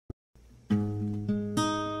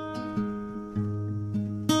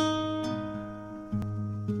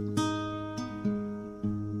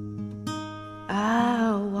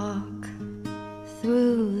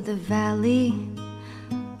valley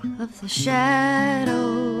of the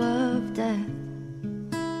shadow of death,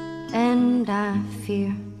 and I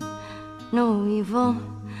fear no evil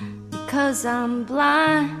because I'm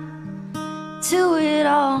blind to it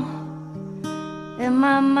all. In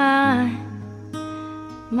my mind,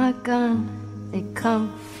 my gun, they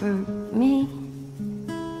comfort me,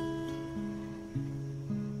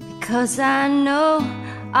 because I know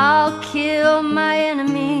I'll kill my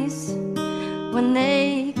enemies when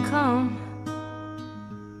they come.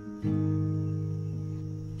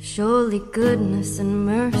 Surely goodness and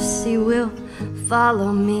mercy will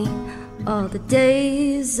follow me all the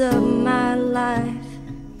days of my life,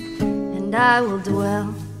 and I will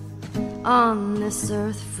dwell on this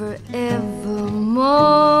earth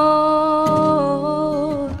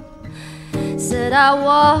forevermore. Said I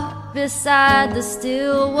walk beside the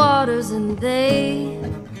still waters and they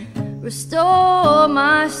restore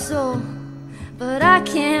my soul, but I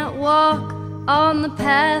can't walk on the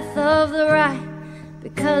path of the right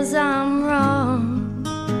because I'm wrong.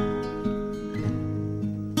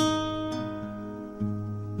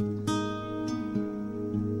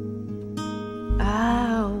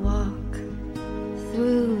 I'll walk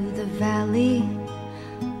through the valley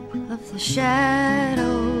of the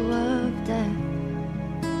shadow of death,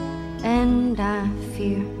 and I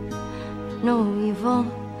fear no evil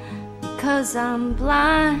because I'm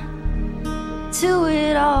blind to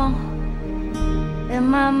it all. In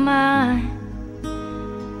my mind,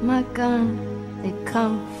 my gun, they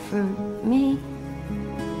comfort me,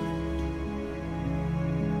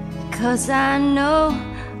 because I know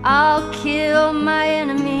I'll kill my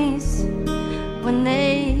enemies when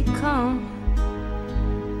they come.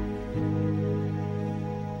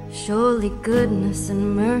 Surely goodness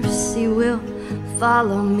and mercy will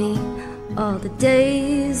follow me all the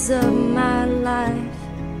days of my life,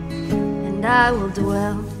 and I will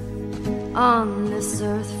dwell on this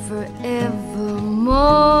earth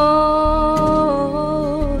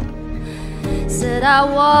forevermore. Said I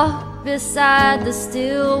walk beside the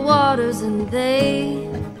still waters and they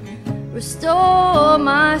restore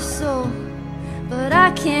my soul, but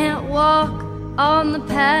I can't walk on the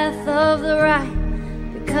path of the right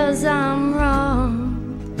because I'm wrong.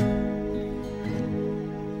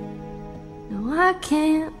 No, I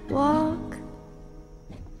can't walk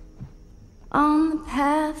on the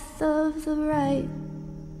path of the right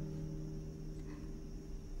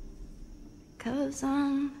because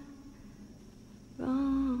I'm